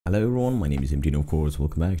Hello everyone, my name is MD and of course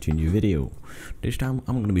welcome back to a new video. This time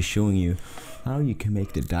I'm going to be showing you how you can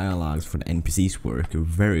make the dialogues for the NPCs work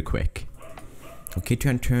very quick. Okay, to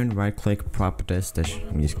Unturned, right click, properties,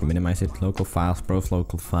 I'm just going to minimize it, local files, browse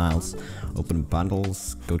local files, open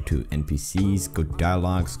bundles, go to NPCs, go to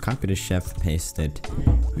dialogues, copy the chef, paste it,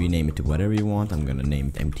 rename it to whatever you want. I'm going to name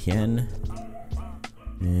it MTN.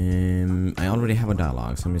 I already have a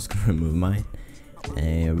dialogue, so I'm just going to remove mine.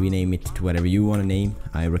 Rename it to whatever you want to name.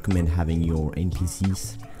 I recommend having your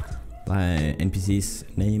NPC's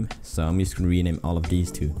name, so I'm just gonna rename all of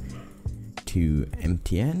these to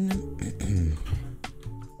MTN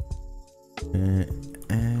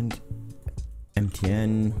and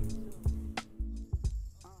MTN.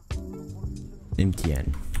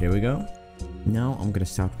 There we go. Now I'm gonna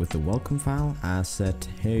start with the welcome file asset.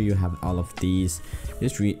 Here you have all of these.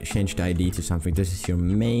 Just change the ID to something. This is your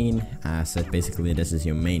main asset. Basically, this is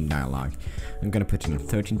your main dialogue. I'm gonna put in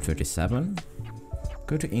 1337.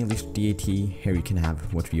 Go to English DAT. Here you can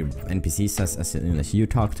have what your NPC says as soon as you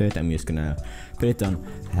talk to it. I'm just gonna put it on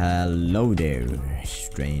hello there,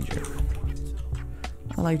 stranger.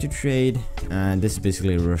 I like to trade, and this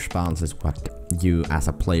basically responses what you as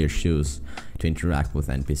a player choose to interact with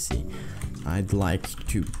NPC. I'd like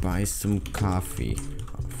to buy some coffee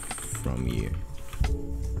from you.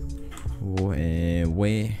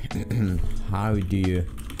 How do you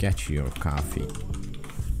get your coffee?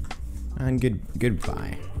 And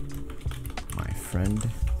goodbye, my friend.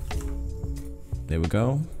 There we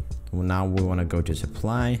go. Well, now we want to go to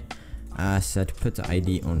supply asset, put the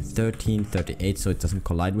ID on 1338 so it doesn't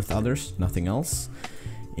collide with others, nothing else.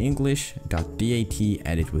 English.dat,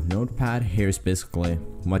 edit with notepad. Here's basically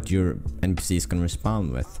what your NPC is gonna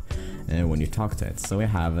respond with when you talk to it. So we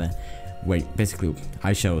have basically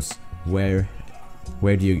I chose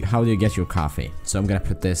how do you get your coffee. So I'm gonna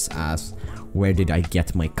put this as where did I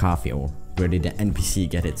get my coffee, or where did the NPC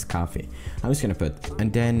get its coffee. I'm just gonna put,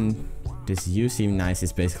 and then this you seem nice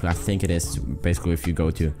is basically, I think it is basically if you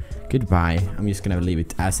go to goodbye. I'm just gonna leave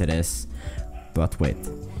it as it is, but wait,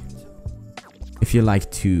 if you like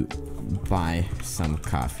to buy some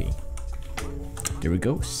coffee. There we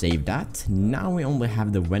go, save that. Now we only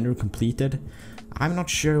have the vendor completed. I'm not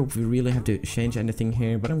sure if we really have to change anything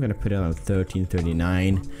here, but I'm gonna put it on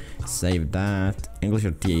 1339. Save that.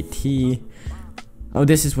 English.dat. Oh,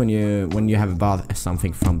 this is when you have bought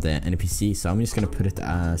something from the NPC, so I'm just gonna put it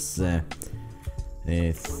as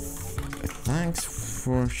thanks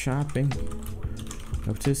for shopping.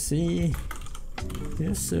 Hope to see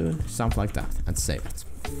you soon, something like that, and save it.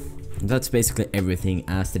 That's basically everything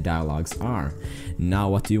as the dialogues are. Now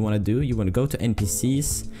what do you want to do? You want to go to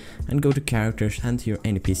NPCs and go to characters, enter your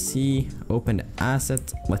NPC, open the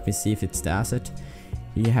asset. Let me see if it's the asset.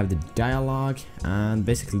 You have the dialogue, and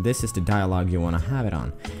basically this is the dialogue you want to have it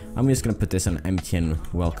on. I'm just gonna put this on MTN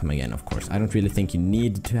welcome again, of course. I don't really think you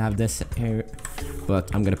need to have this here, but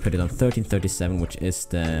I'm gonna put it on 1337, which is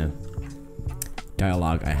the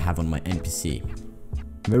dialogue I have on my NPC.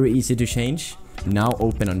 Very easy to change. Now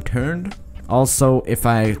open Unturned. Also, if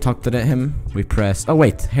I talk to him, we press, oh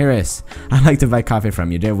wait, here it is. I'd like to buy coffee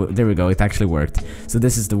from you. There we go, it actually worked. So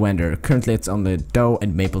this is the vendor. Currently it's on the dough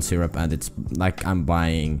and maple syrup, and it's like I'm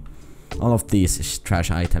buying all of these trash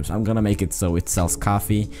items. I'm gonna make it so it sells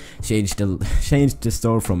coffee. Change the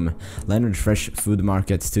store from Leonard Fresh Food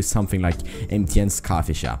Markets to something like MTN's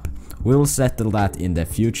coffee shop. We'll settle that in the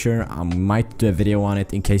future. I might do a video on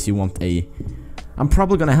it in case you want a... I'm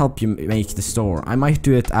probably gonna help you make the store. I might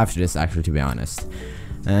do it after this, actually, to be honest.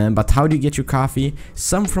 But how do you get your coffee?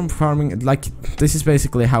 Some from farming, like, this is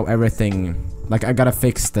basically how everything... Like, I gotta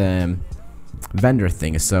fix the vendor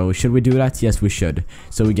thing, so should we do that? Yes, we should.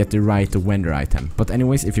 So we get the right vendor item. But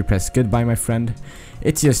anyways, if you press goodbye, my friend,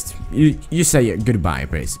 it's just... You say goodbye,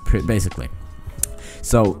 basically.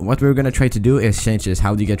 So what we're gonna try to do is change this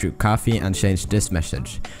how do you get your coffee, and change this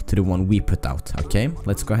message to the one we put out. Okay,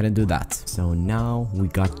 let's go ahead and do that. So now we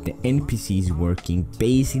got the NPCs working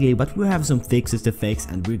basically, but we have some fixes to fix,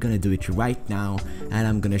 and we're gonna do it right now, and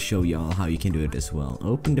I'm gonna show you all how you can do it as well.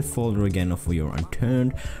 Open the folder again of your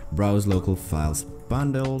Unturned, browse local files,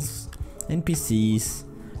 bundles, NPCs,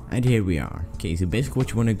 and here we are. Okay, so basically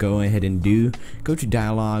what you want to go ahead and do, go to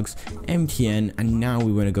dialogues, MTN, and now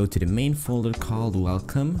we want to go to the main folder called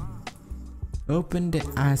welcome. Open the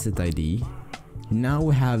asset ID. Now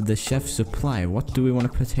we have the chef supply. What do we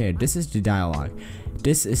want to put here? This is the dialogue.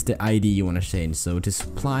 This is the ID you want to change. So to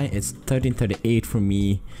supply, it's 1338 for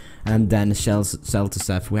me, and then sell to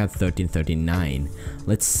chef we have 1339.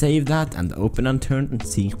 Let's save that and open Unturned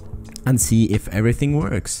and see if everything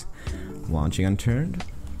works. Launching Unturned.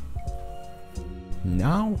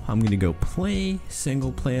 Now I'm gonna go play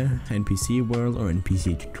single player NPC world or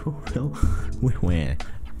NPC tutorial. Where?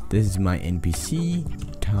 This is my NPC.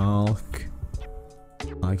 Talk.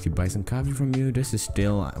 I'd like to buy some coffee from you. This is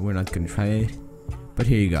still, we're not gonna try it. But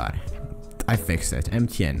here you got it. I fixed it.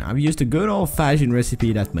 MTN. I've used a good old-fashioned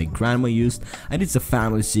recipe that my grandma used, and it's a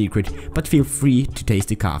family secret, but feel free to taste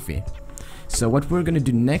the coffee. So what we're gonna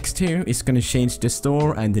do next here is gonna change the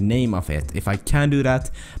store and the name of it. If I can do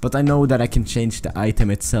that, but I know that I can change the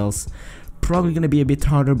item it sells. Probably gonna be a bit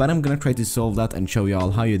harder, but I'm gonna try to solve that and show you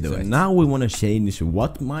all how you do it. Now we wanna change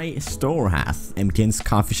what my store has. MTN's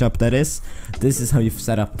coffee shop, that is. This is how you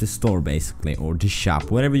set up the store basically, or the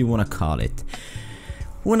shop, whatever you wanna call it.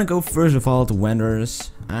 We wanna go first of all to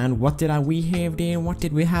vendors, and what did we have there? What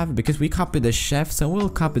did we have? Because we copied the chef, so we'll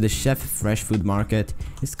copy the chef fresh food market.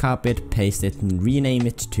 Just copy it, paste it, and rename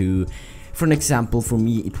it to, for an example, for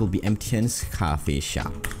me it will be MTN's coffee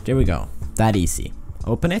shop. There we go, that easy.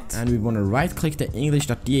 Open it, and we wanna right click the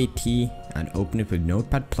english.dat and open it with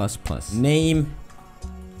Notepad++. Name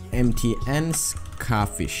MTN's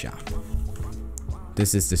coffee shop.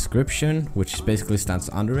 This is description, which basically stands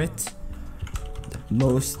under it.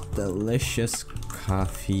 Most delicious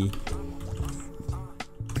coffee,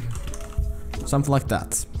 something like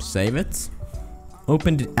that. Save it,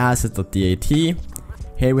 open the asset.dat.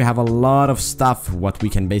 Here we have a lot of stuff what we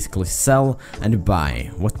can basically sell and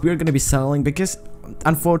buy. What we're gonna be selling, because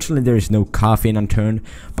unfortunately there is no coffee in Unturned,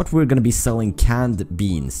 but we're gonna be selling canned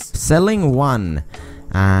beans. Selling one,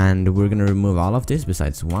 and we're gonna remove all of this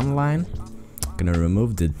besides one line. Gonna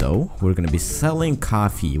remove the dough. We're gonna be selling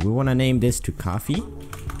coffee. We want to name this to coffee.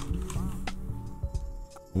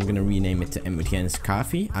 We're gonna rename it to MTN's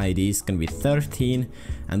coffee. ID is gonna be 13,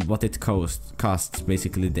 and what it costs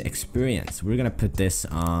basically the experience. We're gonna put this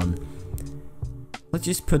on, let's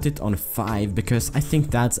just put it on 5, because I think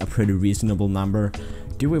that's a pretty reasonable number.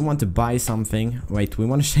 Do we want to buy something? Wait, we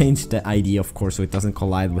want to change the ID, of course, so it doesn't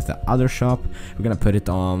collide with the other shop. We're gonna put it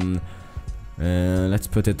on, let's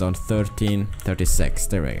put it on 1336.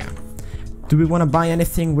 There we go. Do we want to buy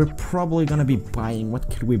anything? We're probably gonna be buying,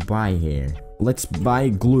 what could we buy here? Let's buy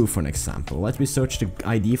glue for an example. Let me search the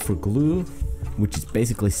ID for glue, which is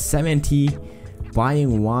basically 70.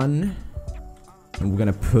 Buying one, and we're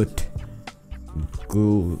gonna put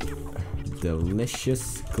glue,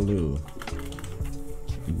 delicious glue.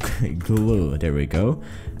 Glue, there we go.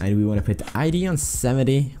 And we want to put the ID on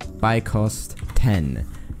 70, buy cost 10.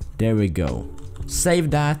 There we go.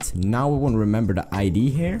 Save that. Now we want to remember the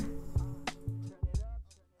ID here.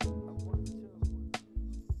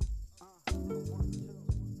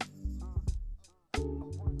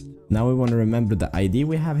 Now we want to remember the ID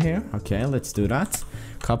we have here. Okay, let's do that.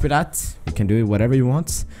 Copy that. You can do it whatever you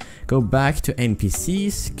want. Go back to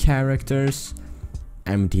NPCs, characters,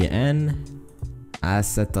 MTN,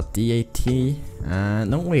 asset.dat.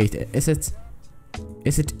 No, wait, is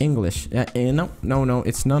it English? No,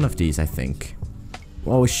 it's none of these, I think.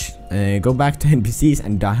 Oh, go back to NPCs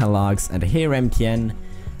and dialogues, and here MTN,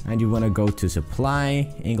 and you want to go to supply,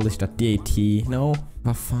 english.dat. No,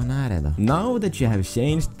 vad fan är det då? Now that you have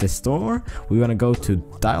changed the store, we want to go to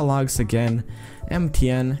dialogues again,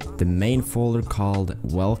 MTN, the main folder called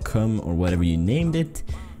welcome or whatever you named it,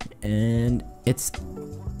 and it's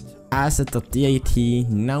asset.dat.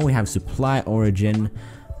 Now we have supply origin,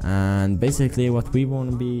 and basically what we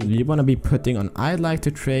want to be putting on I'd like to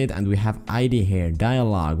trade, and we have ID here,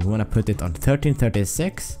 dialogue. We want to put it on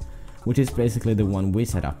 1336, which is basically the one we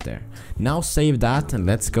set up there. Now save that and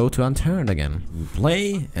let's go to Unturned again.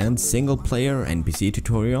 Play and single player NPC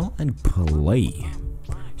tutorial and play.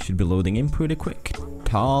 Should be loading in pretty quick.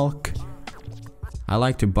 Talk. I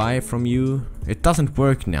like to buy from you. It doesn't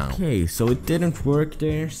work now. Okay, so it didn't work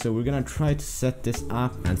there, so we're gonna try to set this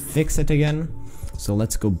up and fix it again. So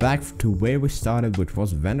let's go back to where we started, which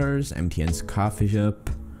was vendors, MTN's coffee shop.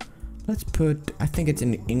 Let's put, I think it's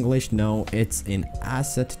in English. No, it's in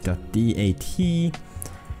asset.dat. We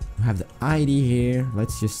have the ID here.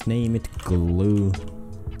 Let's just name it glue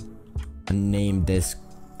and name this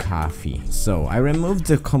coffee. So I removed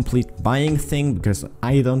the complete buying thing because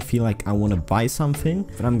I don't feel like I want to buy something,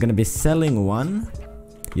 but I'm gonna be selling one.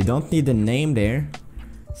 You don't need the name there.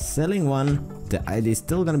 Selling one, the ID is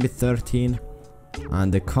still gonna be 13,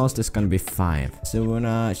 and the cost is gonna be 5. So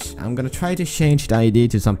I'm gonna try to change the ID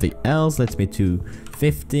to something else. Let's be to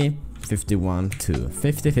 50 51 2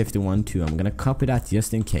 50 51 2. I'm gonna copy that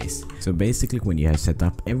just in case. So basically when you have set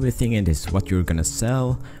up everything and this is what you're gonna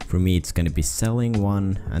sell, for me it's gonna be selling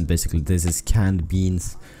one, and basically this is canned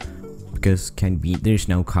beans, because there's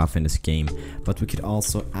no coffee in this game. But we could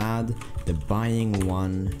also add the buying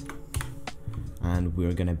one and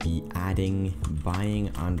we're gonna be adding buying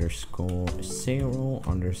underscore 0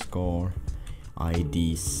 underscore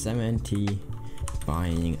ID 70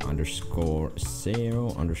 buying underscore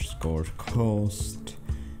 0 underscore cost.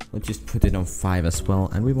 Let's just put it on 5 as well,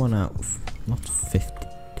 and we wanna not 50,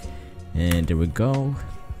 and there we go.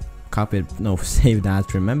 Copy it, no, save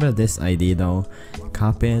that. Remember this ID though,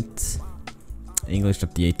 copy it.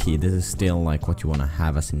 English.dat, this is still like what you want to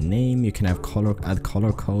have as a name. You can have add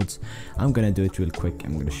color codes. I'm gonna do it real quick.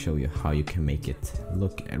 I'm gonna show you how you can make it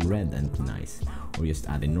look red and nice, or just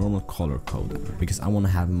add a normal color code, because I want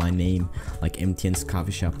to have my name like MTN's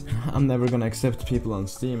coffee shop. I'm never gonna accept people on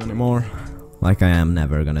Steam anymore, like I am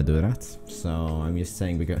never gonna do that. So I'm just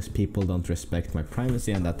saying, because people don't respect my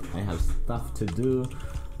privacy and that I have stuff to do.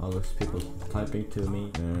 All those people typing to me,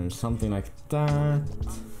 something like that,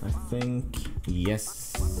 I think.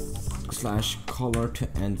 Yes, / color to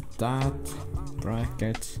end that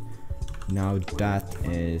bracket. Now that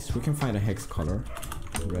is, we can find a hex color,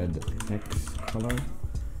 red hex color.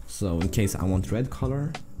 So in case I want red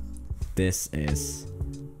color, this is,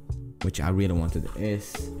 which I really wanted,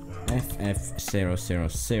 is FF0000.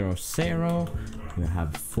 You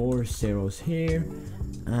have 4 zeros here,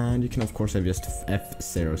 and you can of course have just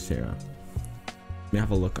F00. Let me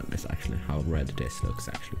have a look on this actually, how red this looks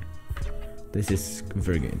actually. This is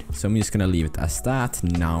very good. So I'm just gonna leave it as that.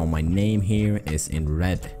 Now my name here is in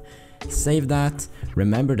red. Save that.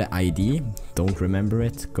 Remember the ID. Don't remember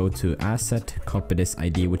it. Go to asset, copy this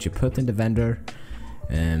ID which you put in the vendor.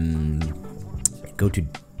 Go to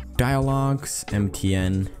dialogues,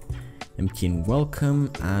 MTN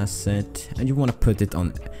welcome asset, and you want to put it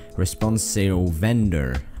on response 0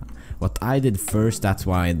 vendor. What I did first, that's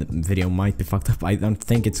why the video might be fucked up. I don't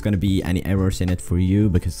think it's gonna be any errors in it for you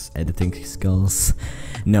because editing skills.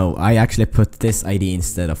 No, I actually put this ID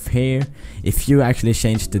instead of here. If you actually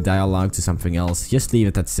change the dialogue to something else, just leave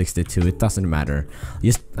it at 62, it doesn't matter.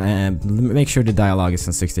 Just make sure the dialogue is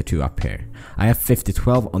on 62 up here. I have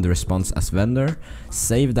 5012 on the response as vendor.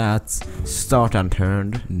 Save that, start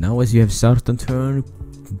Unturned. Now as you have started Unturned,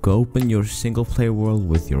 go open your single player world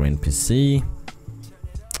with your NPC.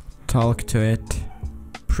 Talk to it,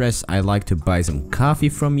 press I like to buy some coffee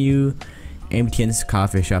from you, MTN's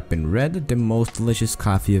coffee shop in red, the most delicious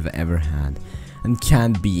coffee you've ever had, and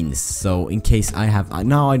canned beans. So in case I have,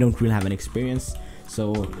 now I don't really have an experience,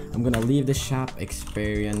 so I'm gonna leave the shop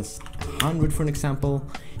experience 100 for an example.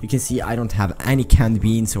 You can see I don't have any canned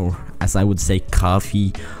beans, or as I would say,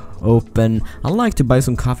 coffee. Open, I'd like to buy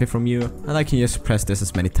some coffee from you, and I can just press this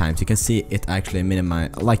as many times. You can see it actually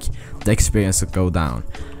minimize, like the experience will go down.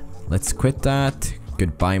 Let's quit that.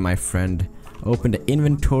 Goodbye, my friend. Open the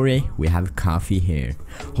inventory. We have coffee here.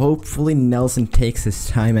 Hopefully Nelson takes his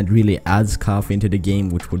time and really adds coffee into the game,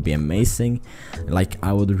 which would be amazing. Like,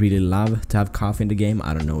 I would really love to have coffee in the game.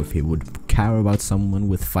 I don't know if he would care about someone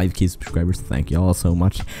with 5k subscribers. Thank you all so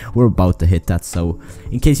much. We're about to hit that. So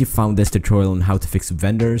in case you found this tutorial on how to fix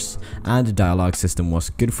vendors and the dialogue system was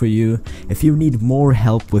good for you, if you need more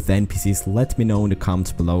help with NPCs, let me know in the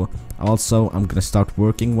comments below. Also, I'm gonna start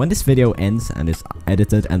working when this video ends and is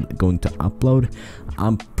edited and going to upload.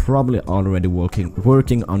 I'm probably already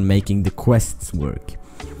working on making the quests work.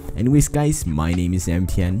 Anyways guys, my name is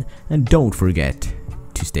MTN, and don't forget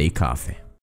to stay coffee.